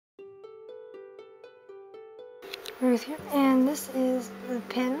Ruth here, and this is the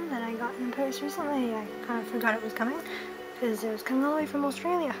pin that I got in the post recently. I kind of forgot it was coming because it was coming all the way from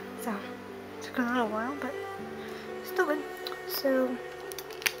Australia, so it took a little while, but still good. So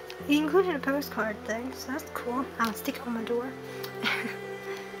he included a postcard thing, so that's cool. I'll stick it on my door.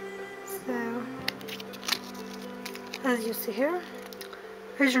 So as you see here,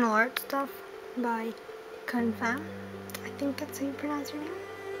 original art stuff by Cunartstuff. I think that's how you pronounce your name.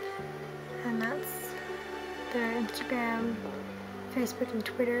 And that's their Instagram, Facebook, and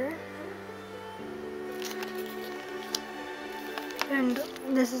Twitter. And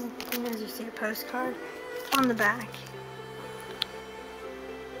this is, as you see, a postcard. On the back,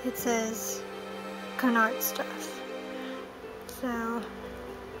 it says cunartstuff. So,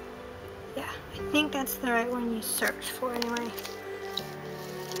 yeah, I think that's the right one you search for anyway.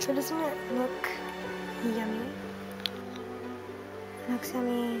 So doesn't it look yummy? It looks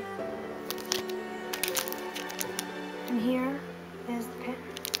yummy. And here is the pin.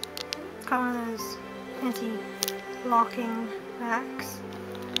 It's got one of those fancy locking backs.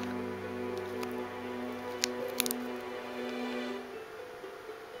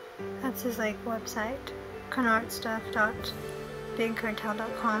 That's his website,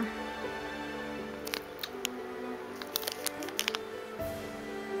 cunartstuff.bigcartel.com.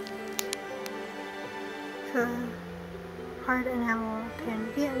 The hard enamel pin,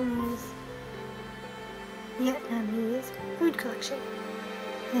 Vietnamese food collection.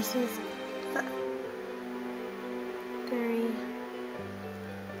 This is the very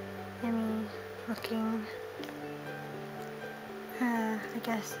yummy looking, I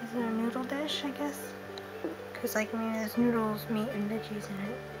guess, is it a noodle dish, I guess? Because there's noodles, meat, and veggies in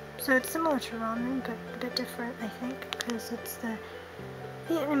it. So it's similar to ramen, but a bit different, I think, because it's the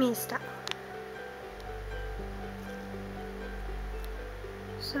Vietnamese style.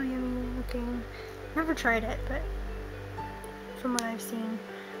 So yummy looking. Never tried it, but from what I've seen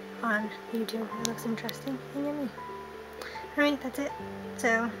on YouTube, it looks interesting and yummy. Anyway, that's it.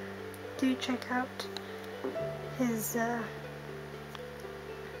 So do check out his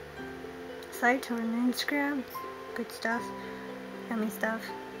site on Instagram. Good stuff, yummy stuff,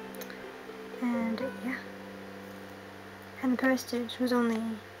 and yeah. And the postage was only,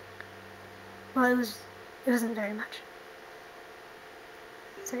 well, it wasn't very much.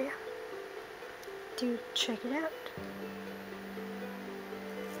 So yeah, do check it out.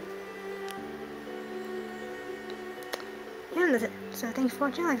 And that's it. So thanks for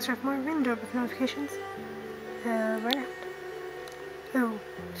watching. Like, subscribe for more, ring the doorbell with notifications. Right out. Oh,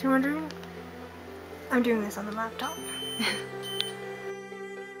 if you're wondering, I'm doing this on the laptop.